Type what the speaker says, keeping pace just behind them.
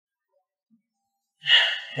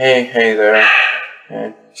Hey there.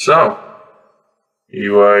 Hey. So,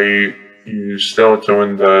 you still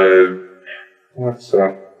doing the, what's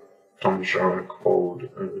that dumb genre called?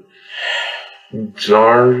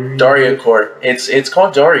 Lolacore. It's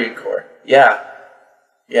called Lolacore. Yeah.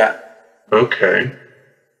 Okay.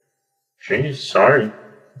 Jeez, sorry.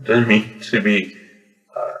 Didn't mean to be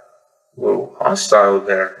a little hostile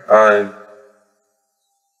there.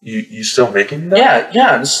 You still making that?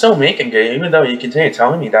 Yeah, I'm still making it, even though you continue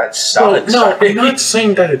telling me that sucks. No, I'm not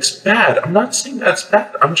saying that it's bad. I'm not saying that's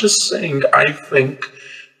bad. I'm just saying I think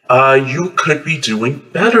you could be doing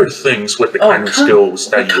better things with the kind of skills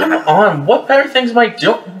that you have. Come on, what better things am I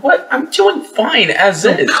doing? What? I'm doing fine as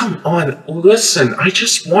is. Come on, listen, I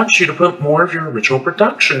just want you to put more of your original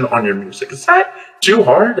production on your music. Is that too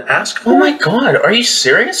hard to ask for? Oh my god, are you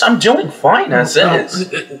serious? I'm doing fine as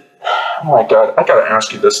is. Oh my god, I gotta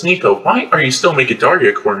ask you this, Nico. Why are you still making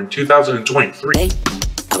Lolacore in 2023? Hey,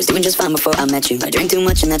 I was doing just fine before I met you. I drink too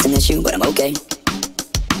much and that's an issue, but I'm okay.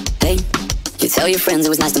 Hey, you tell your friends it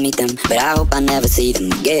was nice to meet them, but I hope I never see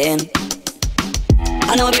them again.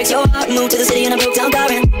 I know it breaks your heart, moved to the city in a broke down car.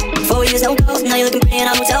 4 years, no calls, now you're looking pretty in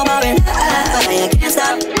a hotel bar. I can't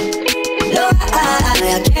stop, no,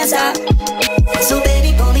 I can't stop. So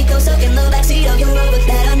baby, pull me closer in the backseat of your Rover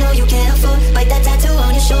that I know you can't afford. Bite that tattoo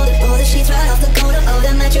on your shoulder, pull the sheets right off the corner of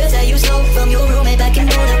the mattress that you stole from your roommate back in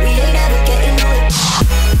Boulder. We ain't ever getting older.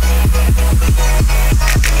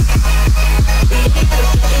 We ain't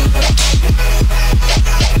ever getting older.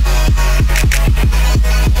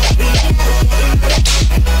 We ain't ever getting older.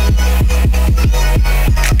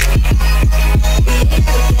 We ain't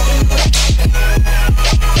ever getting older.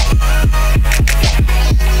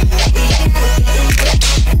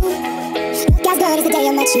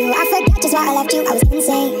 You. I forgot just why I left you, I was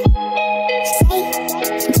insane. Say,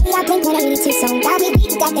 gee, I blink when I need it too soon. Got me beat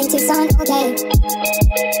to that thing too soon, okay.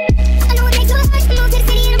 I know it breaks your heart to move to the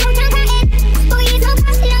city in a broke down car. 4 years, no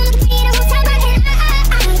cost, and I'm looking pretty in a hotel bar. And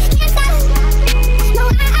I can't stop, no,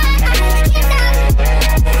 I can't stop.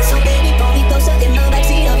 So baby, pull me closer in the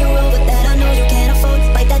backseat of your Rover that I know you can't afford.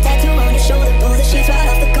 Bite that tattoo on your shoulder, pull the sheets right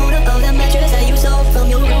off the corner of that mattress that you stole from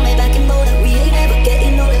your roommate back in Boulder. We ain't ever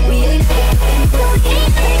getting older, we ain't ever getting older.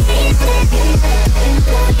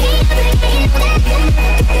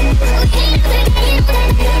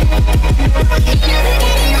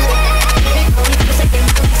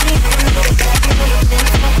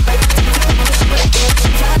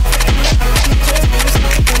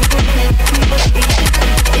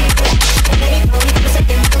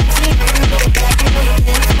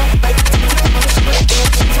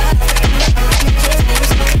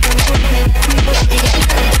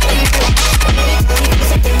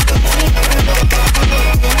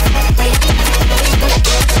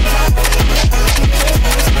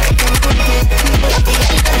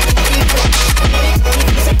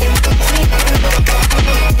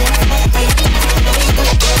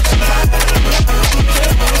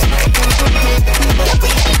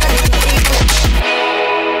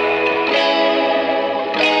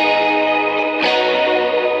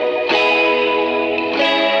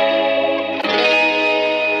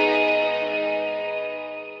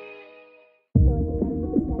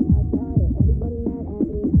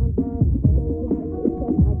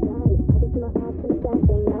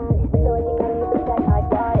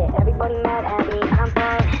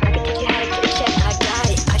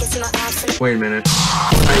 Wait a minute.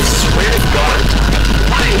 I swear to God,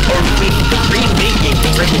 why are we remaking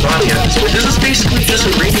Ricky Bobby at this point? This is basically just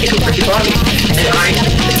a remake of Ricky Bobby. And I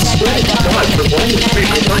swear to God, the one you pick,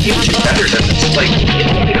 I thought you would do better than this. Like,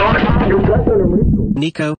 oh my God, you're better than original.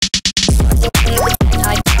 Nico.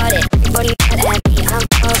 I got it, body mad at me, I'm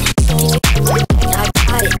up. I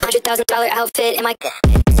got it, $100,000 outfit in my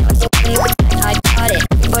I got it,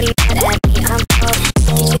 body mad at me, I'm up.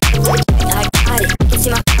 I got it, can see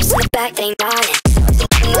my ass in the back, they ain't got it.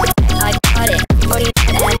 I got it, body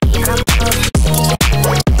mad at me, I'm up.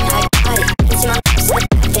 I got it, can see my ass in the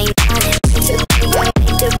back, they ain't got it. To the big way,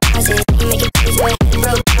 they deposit, they make it please, go ahead and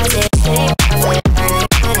broke deposit. They deposit, I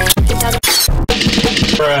got it, 2,000.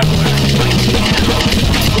 Bruh.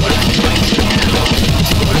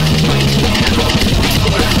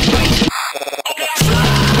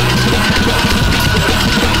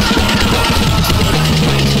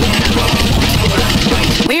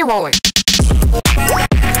 We're rolling.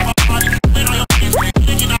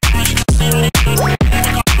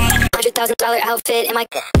 $100,000 outfit in my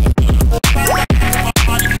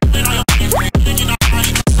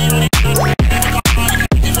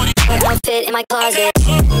outfit in my closet.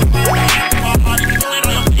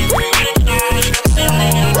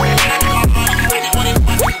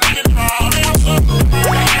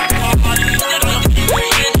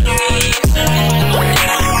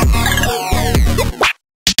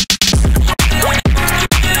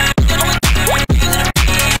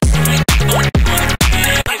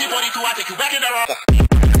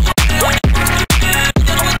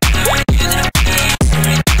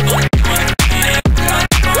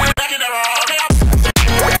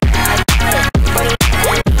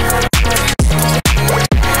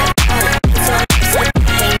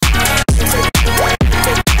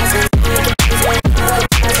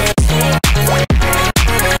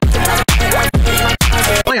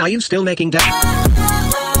 Why are you still making that?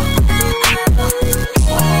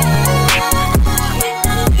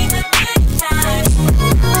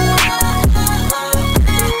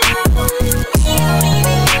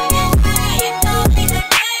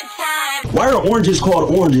 Why are oranges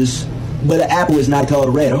called oranges, but an apple is not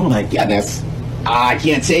called red? Oh my goodness. I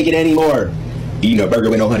can't take it anymore. Eating a burger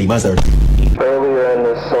with no honey mustard. Earlier in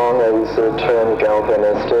this song, I used the term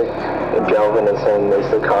galvanistic. Galvanism is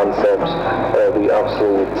the concept of the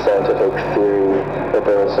obsolete scientific theory that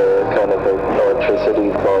there was a kind of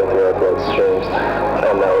electricity flowing through our bloodstreams,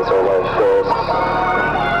 and that was our life force.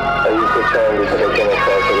 I used the term because I came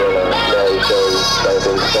across it in a very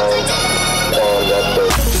science, and that's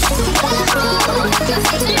it.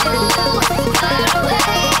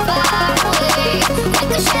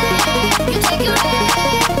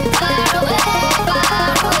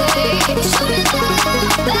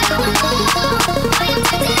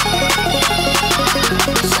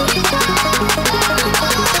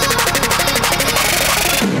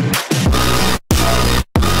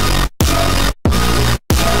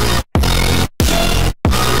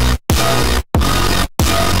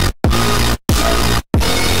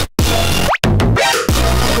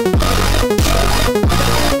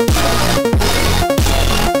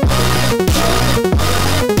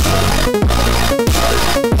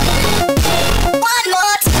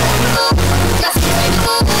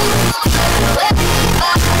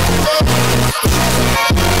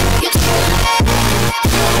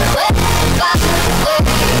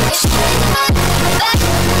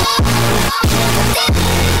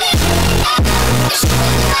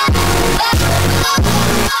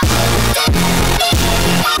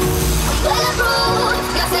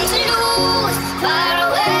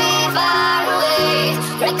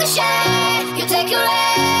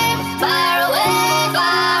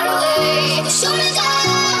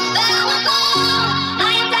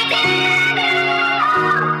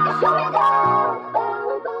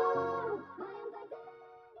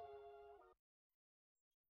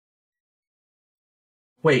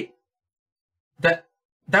 Wait, that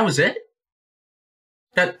was it?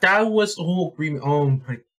 That was the whole agreement. Oh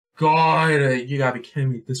my god, you gotta be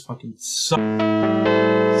kidding me. This fucking sucks.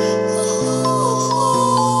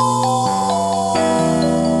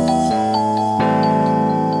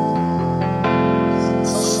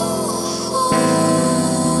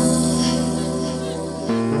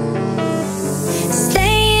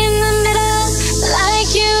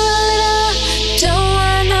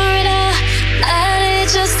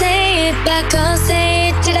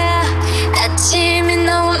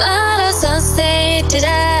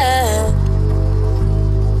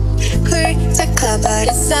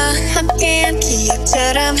 버렸어 함께한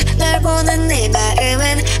기억처럼 널 보는 내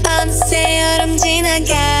마음은 어느새 여름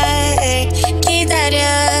지나갈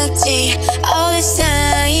기다렸지 all this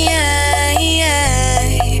time.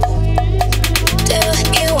 Do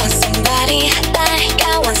you want somebody like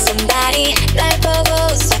I want somebody 날 보고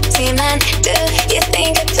웃었지만 do you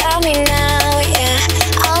think about me now? Yeah,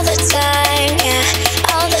 all the time, yeah,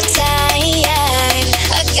 all the time.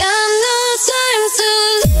 I got no time to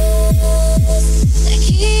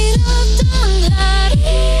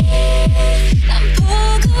난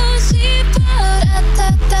보고 싶어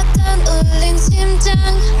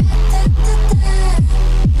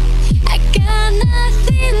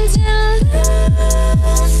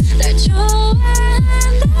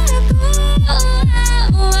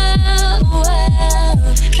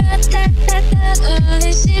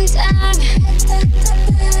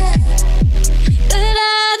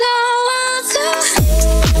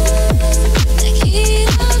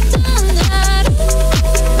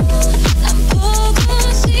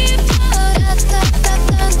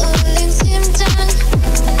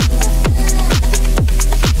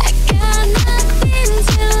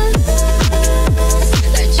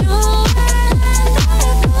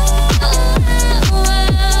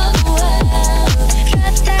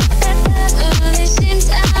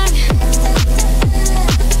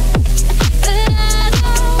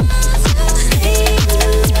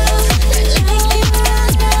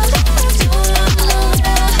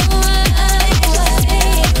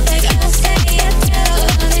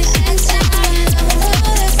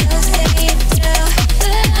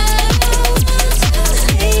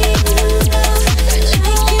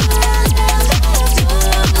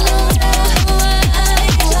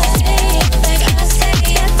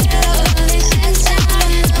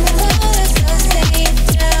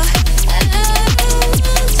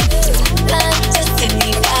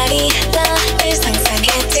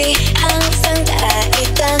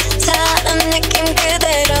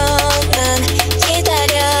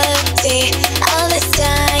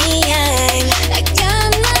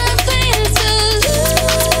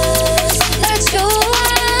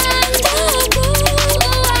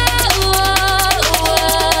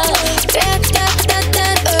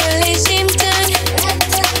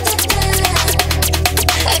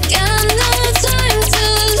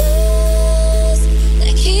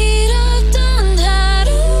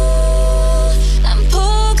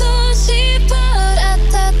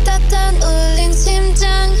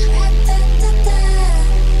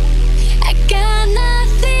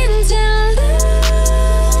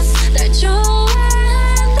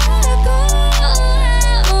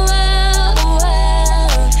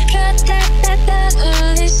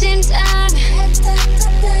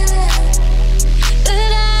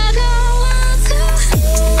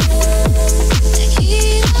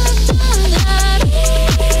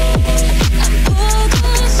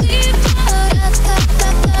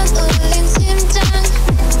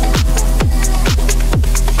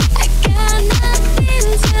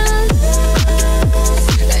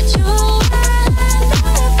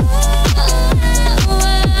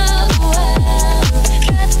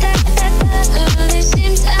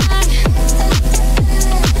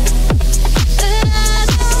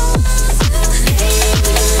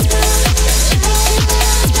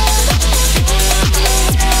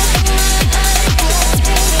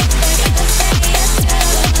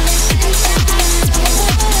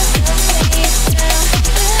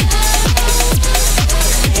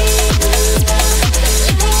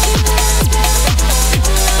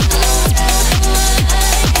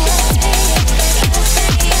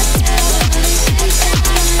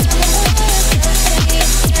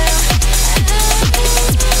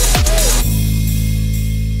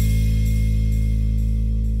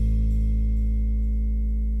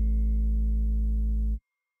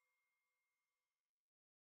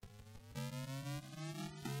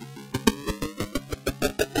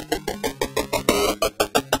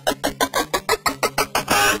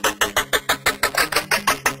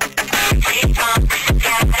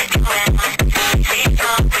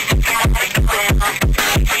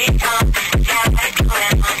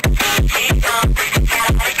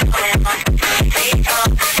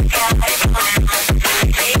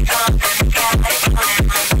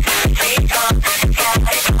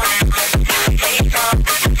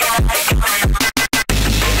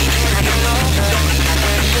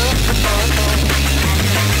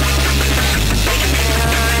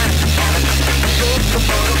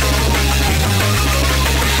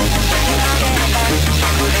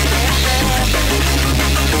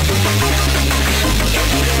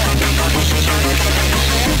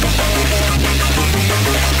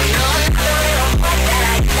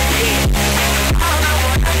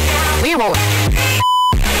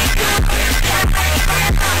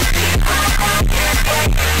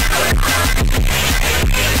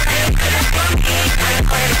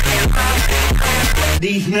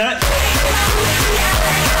These nuts.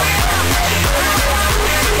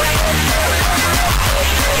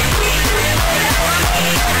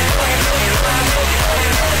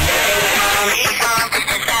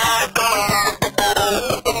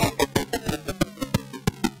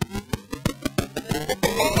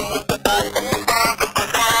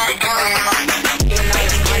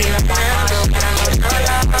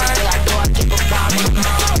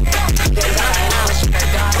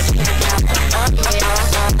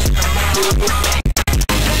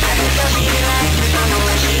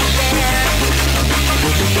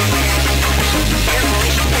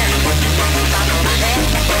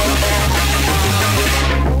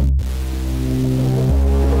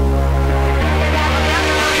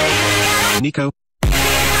 Nico.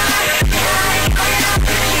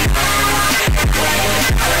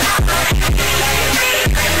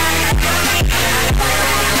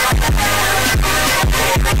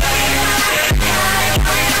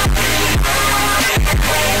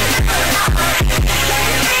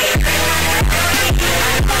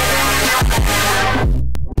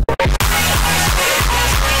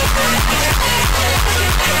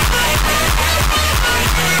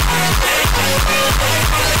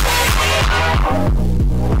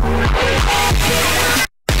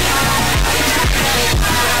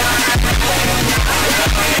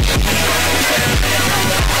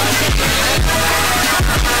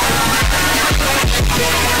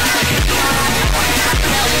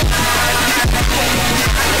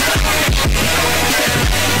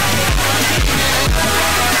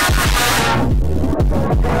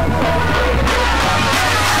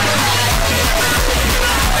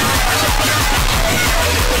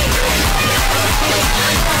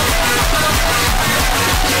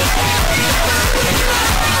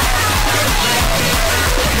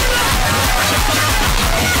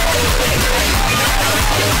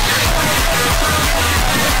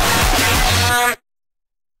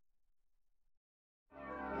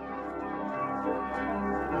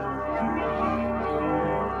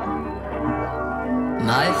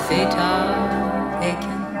 My feet are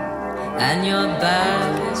aching, and your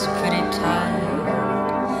back is pretty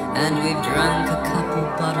tired, and we've drunk a couple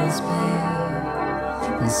bottles,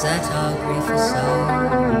 babe, and set our grief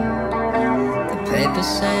aside. The paper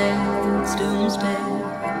says doomsday,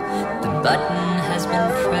 the button has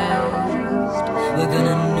been pressed. We're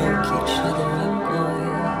gonna nuke each other up,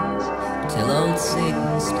 boys, till old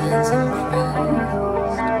Satan stands impressed.